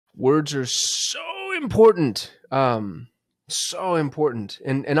Words are so important. So important.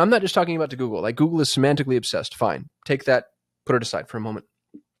 And I'm not just talking about to Google. Like Google is semantically obsessed. Fine. Take that, put it aside for a moment.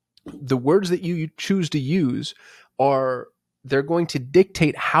 The words that you choose to use they're going to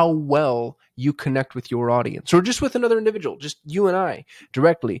dictate how well you connect with your audience or just with another individual, just you and I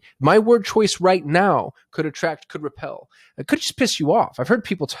directly. My word choice right now could attract, could repel. It could just piss you off. I've heard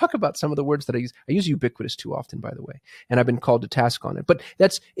people talk about some of the words that I use. I use ubiquitous too often, by the way, and I've been called to task on it. But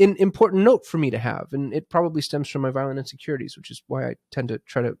that's an important note for me to have, and it probably stems from my violent insecurities, which is why I tend to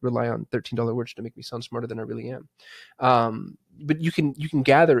try to rely on $13 words to make me sound smarter than I really am. But you can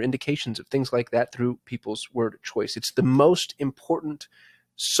gather indications of things like that through people's word choice. It's the most important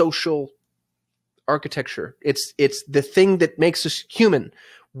social architecture. It's the thing that makes us human.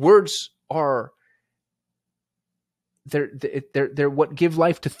 Words are they're what give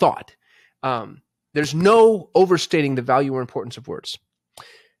life to thought. There's no overstating the value or importance of words.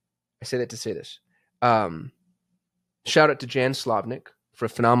 I say that to say this. Shout out to Jan Slavnik for a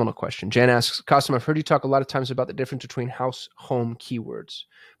phenomenal question. Jan asks, Kasim, I've heard you talk a lot of times about the difference between house, home keywords,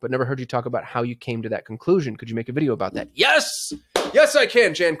 but never heard you talk about how you came to that conclusion. Could you make a video about that? Yes! Yes, I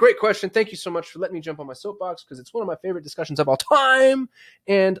can, Jan. Great question. Thank you so much for letting me jump on my soapbox because it's one of my favorite discussions of all time,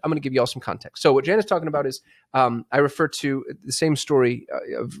 and I'm going to give you all some context. So what Jan is talking about is I refer to the same story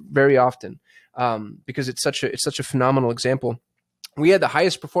very often because it's such a phenomenal example. We had the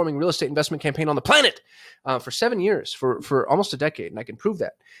highest performing real estate investment campaign on the planet for 7 years, for almost a decade, and I can prove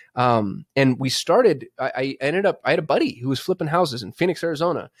that. And we started, I had a buddy who was flipping houses in Phoenix,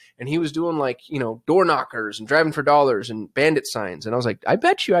 Arizona, and he was doing like, door knockers and driving for dollars and bandit signs. And I was like, I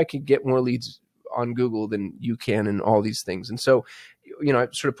bet you I could get more leads on Google than you can and all these things. And so, I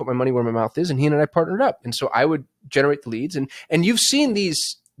sort of put my money where my mouth is, and he and I partnered up. And so I would generate the leads. And you've seen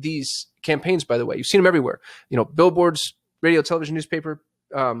these campaigns, by the way. You've seen them everywhere. Billboards, radio, television, newspaper.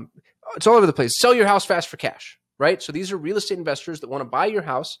 It's all over the place. Sell your house fast for cash, right? So these are real estate investors that want to buy your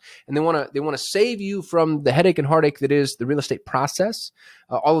house, and they want to save you from the headache and heartache that is the real estate process,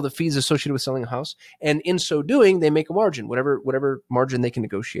 all of the fees associated with selling a house. And in so doing, they make a margin, whatever margin they can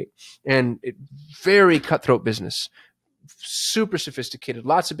negotiate. And very cutthroat business. Super sophisticated,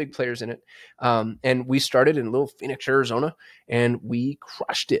 lots of big players in it. And we started in little Phoenix, Arizona, and we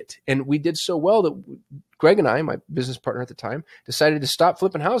crushed it. And we did so well that Greg and I, my business partner at the time, decided to stop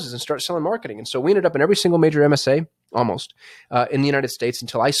flipping houses and start selling marketing. And so we ended up in every single major MSA, almost, in the United States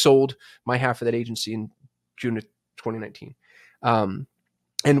until I sold my half of that agency in June of 2019. And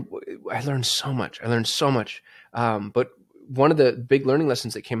I learned so much. But one of the big learning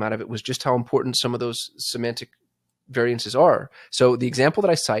lessons that came out of it was just how important some of those semantic variances are. So the example that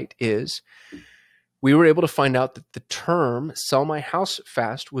I cite is we were able to find out that the term sell my house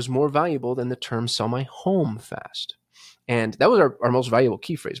fast was more valuable than the term sell my home fast. And that was our most valuable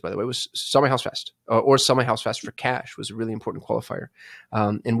key phrase, by the way, was sell my house fast, or sell my house fast for cash was a really important qualifier.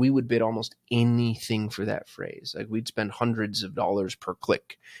 And we would bid almost anything for that phrase. Like we'd spend hundreds of dollars per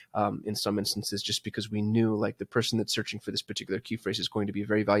click in some instances, just because we knew like the person that's searching for this particular key phrase is going to be a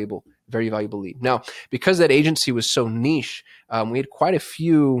very valuable lead. Now, because that agency was so niche, we had quite a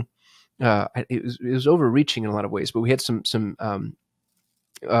few, it was overreaching in a lot of ways, but we had some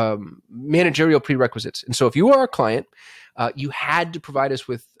managerial prerequisites. And so if you were our client, you had to provide us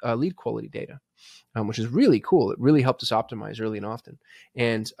with lead quality data, which is really cool. It really helped us optimize early and often.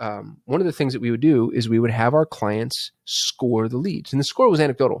 And one of the things that we would do is we would have our clients score the leads. And the score was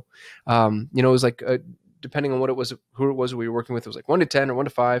anecdotal. It was like, depending on what it was, who it was we were working with, it was like 1 to 10 or 1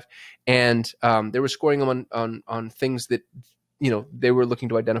 to 5. And they were scoring them on things that they were looking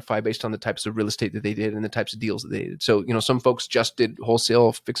to identify based on the types of real estate that they did and the types of deals that they did. So, some folks just did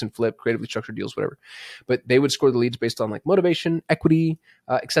wholesale, fix and flip, creatively structured deals, whatever. But they would score the leads based on like motivation, equity,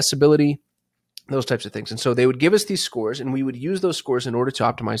 accessibility, those types of things. And so they would give us these scores, and we would use those scores in order to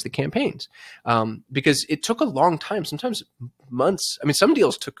optimize the campaigns. Because it took a long time, sometimes months. I mean, some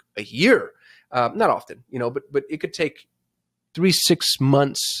deals took a year, not often, but it could take 3-6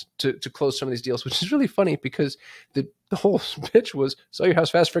 months to close some of these deals, which is really funny because the whole pitch was sell your house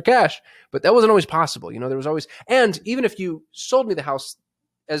fast for cash, but that wasn't always possible. There was always, and even if you sold me the house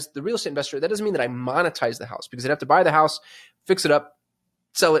as the real estate investor, that doesn't mean that I monetize the house, because I'd have to buy the house, fix it up,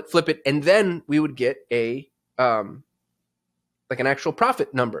 sell it, flip it, and then we would get an actual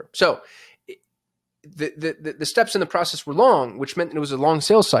profit number. So the steps in the process were long, which meant it was a long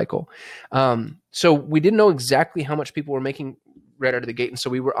sales cycle. So we didn't know exactly how much people were making right out of the gate. And so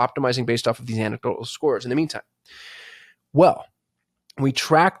we were optimizing based off of these anecdotal scores in the meantime. Well, we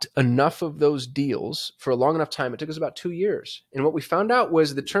tracked enough of those deals for a long enough time. It took us about 2 years. And what we found out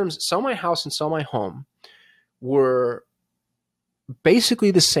was the terms sell my house and sell my home were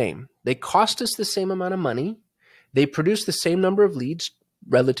basically the same. They cost us the same amount of money. They produce the same number of leads,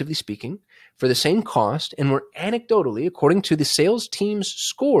 relatively speaking, for the same cost, and we're anecdotally, according to the sales team's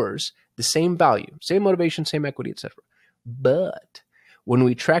scores, the same value, same motivation, same equity, etc. But when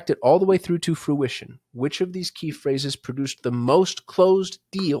we tracked it all the way through to fruition, which of these key phrases produced the most closed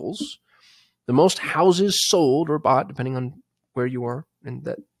deals, the most houses sold or bought, depending on where you are in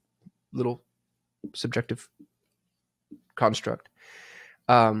that little subjective construct,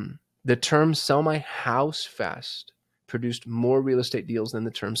 the term sell my house fast produced more real estate deals than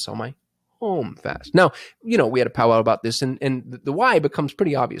the term sell my home fast. Now, we had a powwow about this, and the why becomes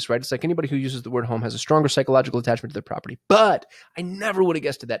pretty obvious, right? It's like anybody who uses the word home has a stronger psychological attachment to their property. But I never would have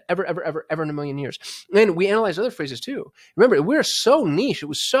guessed that ever in a million years. And we analyzed other phrases too. Remember, we're so niche. It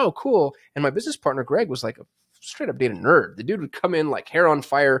was so cool. And my business partner, Greg, was like a straight up data nerd. The dude would come in like hair on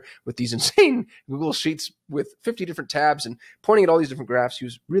fire with these insane Google Sheets with 50 different tabs and pointing at all these different graphs. He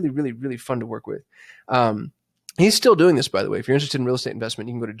was really, really, really fun to work with. He's still doing this, by the way. If you're interested in real estate investment,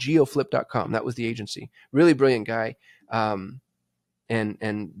 you can go to geoflip.com. That was the agency. Really brilliant guy. And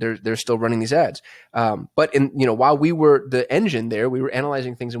they're still running these ads. But while we were the engine there, we were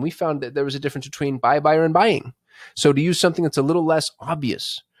analyzing things, and we found that there was a difference between buyer, and buying. So to use something that's a little less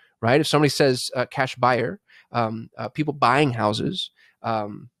obvious, right? If somebody says cash buyer, people buying houses,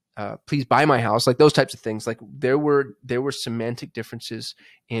 please buy my house, like those types of things. Like there were semantic differences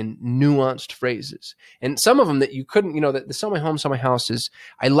in nuanced phrases, and some of them that you couldn't, the sell my home, sell my house is,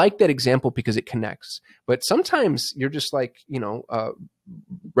 I like that example because it connects. But sometimes you're just like,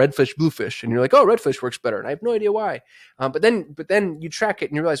 redfish, bluefish, and you're like, oh, redfish works better, and I have no idea why. But then you track it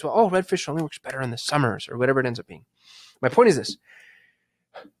and you realize, well, oh, redfish only works better in the summers or whatever it ends up being. My point is this: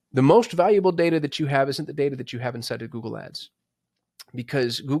 the most valuable data that you have isn't the data that you have inside of Google Ads.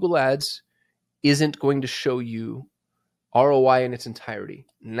 Because Google Ads isn't going to show you ROI in its entirety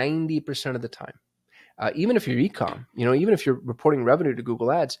 90% of the time. Even if you're e-com, even if you're reporting revenue to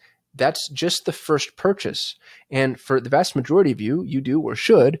Google Ads, that's just the first purchase. And for the vast majority of you, you do or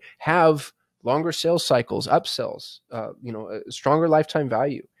should have longer sales cycles, upsells, a stronger lifetime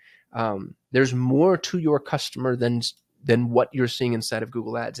value. There's more to your customer than what you're seeing inside of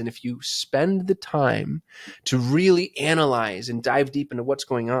Google Ads. And if you spend the time to really analyze and dive deep into what's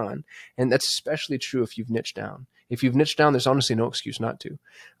going on, and that's especially true if you've niched down. If you've niched down, there's honestly no excuse not to.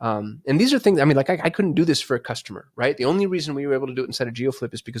 And these are things, I couldn't do this for a customer, right? The only reason we were able to do it inside of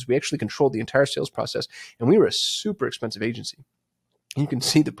GeoFlip is because we actually controlled the entire sales process, and we were a super expensive agency. You can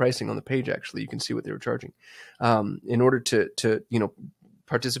see the pricing on the page, actually. You can see what they were charging. In order to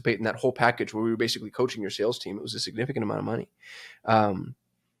participate in that whole package where we were basically coaching your sales team, it was a significant amount of money.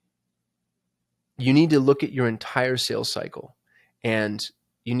 You need to look at your entire sales cycle, and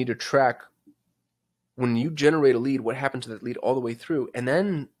you need to track when you generate a lead, what happened to that lead all the way through, and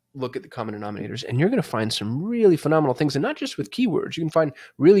then look at the common denominators, and you're going to find some really phenomenal things. And not just with keywords, you can find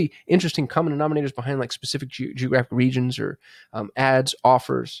really interesting common denominators behind like specific geographic regions or ads,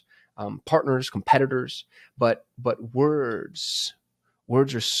 offers, partners, competitors, but words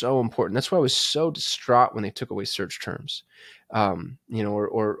are so important. That's why I was so distraught when they took away search terms, or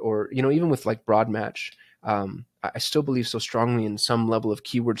even with like broad match. I still believe so strongly in some level of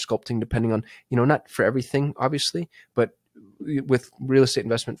keyword sculpting, depending on, not for everything, obviously, but with real estate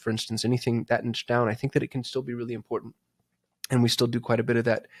investment, for instance, anything that niche down, I think that it can still be really important. And we still do quite a bit of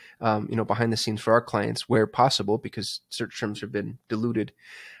that, behind the scenes for our clients where possible, because search terms have been diluted.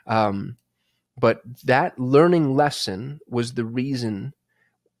 But that learning lesson was the reason,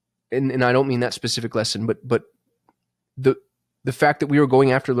 and I don't mean that specific lesson, but the fact that we were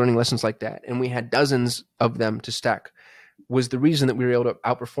going after learning lessons like that, and we had dozens of them to stack, was the reason that we were able to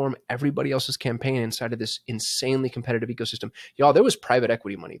outperform everybody else's campaign inside of this insanely competitive ecosystem. Y'all, there was private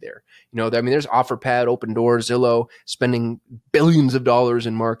equity money there. There's OfferPad, Open Doors, Zillow, spending billions of dollars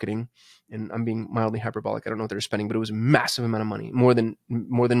in marketing. And I'm being mildly hyperbolic. I don't know what they were spending, but it was a massive amount of money, more than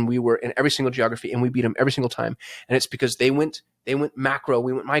we were in every single geography, and we beat them every single time. And it's because they went macro,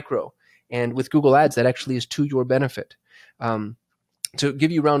 we went micro. And with Google Ads, that actually is to your benefit. To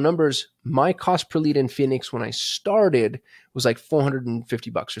give you round numbers, my cost per lead in Phoenix when I started was like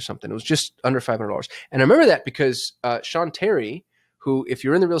 $450 or something. It was just under $500. And I remember that because Sean Terry, who, if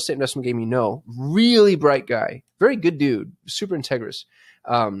you're in the real estate investment game, really bright guy, very good dude, super integrous.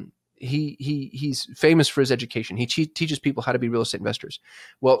 He's famous for his education. He teaches people how to be real estate investors.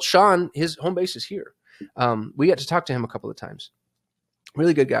 Well, Sean, his home base is here. We got to talk to him a couple of times.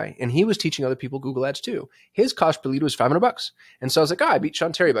 Really good guy. And he was teaching other people Google Ads too. His cost per lead was $500. And so I was like, I beat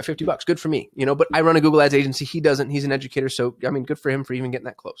Sean Terry by $50. Good for me. But I run a Google Ads agency. He doesn't. He's an educator. So, good for him for even getting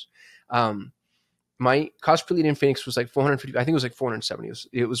that close. my cost per lead in Phoenix was like 450. I think it was like 470.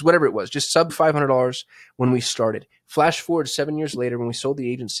 It was whatever it was, just sub $500 when we started. Flash forward 7 years later, when we sold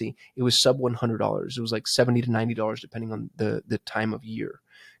the agency, it was sub $100. It was like $70 to $90 depending on the time of year,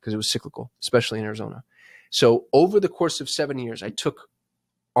 because it was cyclical, especially in Arizona. So over the course of 7 years, I took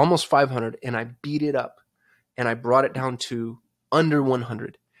almost 500 and I beat it up and I brought it down to under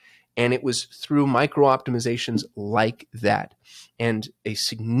 100. And it was through micro optimizations like that. And a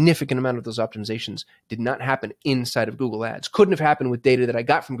significant amount of those optimizations did not happen inside of Google Ads. Couldn't have happened with data that I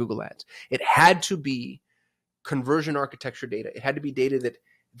got from Google Ads. It had to be conversion architecture data. It had to be data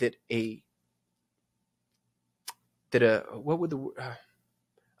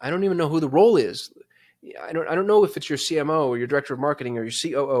I don't even know who the role is. I don't know if it's your CMO or your director of marketing or your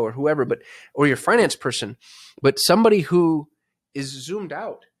COO or whoever, or your finance person, but somebody who is zoomed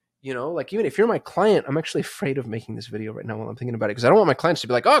out. You know, like even if you're my client, I'm actually afraid of making this video right now while I'm thinking about it, because I don't want my clients to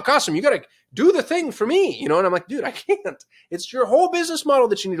be like, oh, Kasim, you got to do the thing for me. You know, and I'm like, dude, I can't. It's your whole business model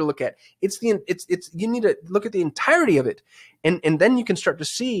that you need to look at. You need to look at the entirety of it. And then you can start to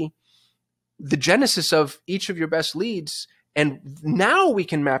see the genesis of each of your best leads. And now we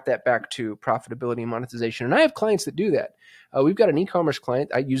can map that back to profitability and monetization. And I have clients that do that. We've got an e-commerce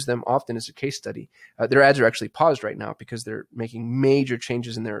client. I use them often as a case study. Their ads are actually paused right now because they're making major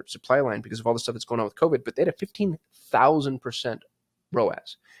changes in their supply line because of all the stuff that's going on with COVID. But they had a 15,000%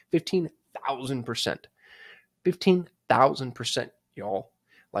 ROAS. 15,000%. 15,000%, y'all.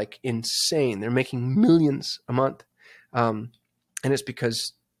 Like insane. They're making millions a month. And it's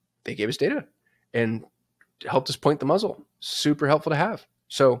because they gave us data and helped us point the muzzle. Super helpful to have.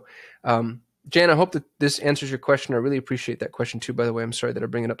 So, Jan, I hope that this answers your question. I really appreciate that question too, by the way. I'm sorry that I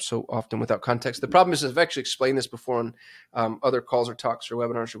bring it up so often without context. The problem is I've actually explained this before on other calls or talks or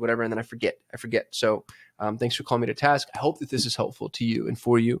webinars or whatever, and then I forget. So thanks for calling me to task. I hope that this is helpful to you and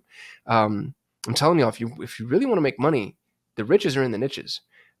for you. I'm telling you, if you really want to make money, the riches are in the niches.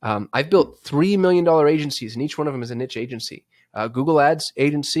 I've built $3 million agencies, and each one of them is a niche agency. Google Ads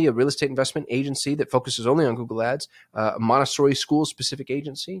agency, a real estate investment agency that focuses only on Google Ads, a Montessori school specific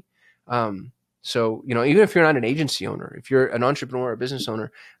agency. So, you know, even if you're not an agency owner, if you're an entrepreneur or a business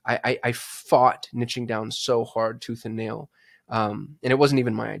owner, I fought niching down so hard, tooth and nail. And it wasn't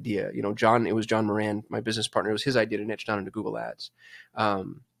even my idea. You know, it was John Moran, my business partner. It was his idea to niche down into Google Ads.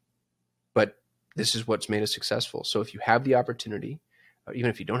 But this is what's made us successful. So if you have the opportunity, or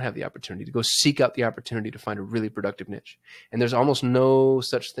even if you don't have the opportunity, to go seek out the opportunity to find a really productive niche. And there's almost no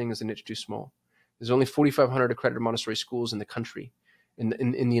such thing as a niche too small. There's only 4,500 accredited Montessori schools in the country. In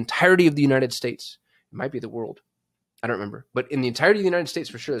the entirety of the United States. It might be the world. I don't remember. But in the entirety of the United States,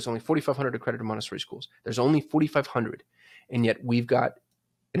 for sure, there's only 4,500 accredited Montessori schools. There's only 4,500. And yet we've got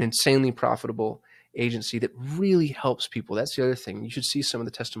an insanely profitable agency that really helps people. That's the other thing. You should see some of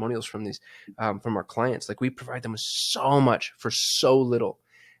the testimonials from these, from our clients. Like, we provide them with so much for so little.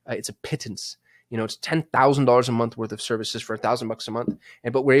 It's a pittance. You know, it's $10,000 a month worth of services for $1,000 a month.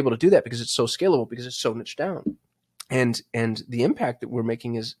 But we're able to do that because it's so scalable, because it's so niche down. And the impact that we're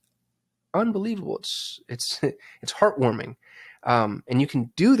making is unbelievable. It's heartwarming. And you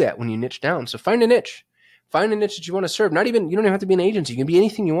can do that when you niche down. So find a niche. Find a niche that you want to serve. You don't even have to be an agency. You can be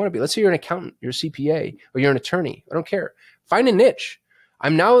anything you want to be. Let's say you're an accountant, you're a CPA, or you're an attorney. I don't care. Find a niche.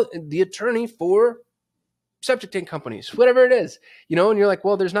 I'm now the attorney for septic tank companies, whatever it is. You know, and you're like,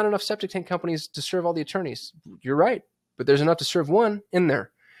 well, there's not enough septic tank companies to serve all the attorneys. You're right. But there's enough to serve one in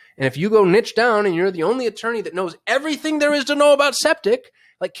there. And if you go niche down and you're the only attorney that knows everything there is to know about septic,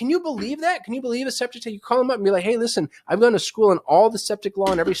 like, can you believe that? Can you believe a septic tank? You call them up and be like, hey, listen, I've gone to school in all the septic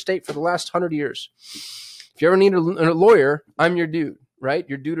law in every state for the last 100 years. If you ever need a lawyer, I'm your dude, right?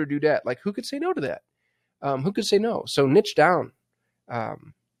 Your dude or dudette. Like, who could say no to that? Who could say no? So niche down. I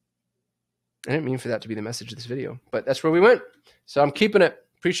didn't mean for that to be the message of this video, but that's where we went. So I'm keeping it.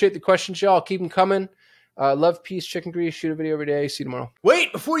 Appreciate the questions, y'all. Keep them coming. Love, peace, chicken grease. Shoot a video every day. See you tomorrow.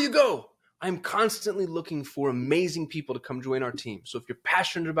 Wait, before you go, I'm constantly looking for amazing people to come join our team. So if you're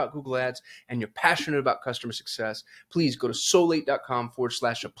passionate about Google Ads and you're passionate about customer success, please go to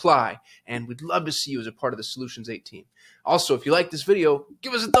soul8.com/apply. And we'd love to see you as a part of the Solutions 8 team. Also, if you like this video,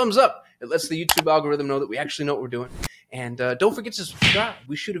 give us a thumbs up. It lets the YouTube algorithm know that we actually know what we're doing. And don't forget to subscribe.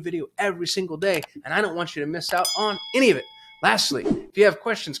 We shoot a video every single day, and I don't want you to miss out on any of it. Lastly, if you have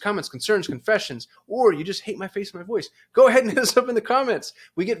questions, comments, concerns, confessions, or you just hate my face and my voice, go ahead and hit us up in the comments.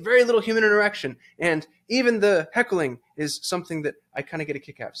 We get very little human interaction, and even the heckling is something that I kind of get a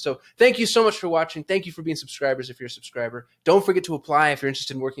kick out of. So thank you so much for watching. Thank you for being subscribers if you're a subscriber. Don't forget to apply if you're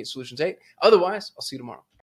interested in working at Solutions 8. Otherwise, I'll see you tomorrow.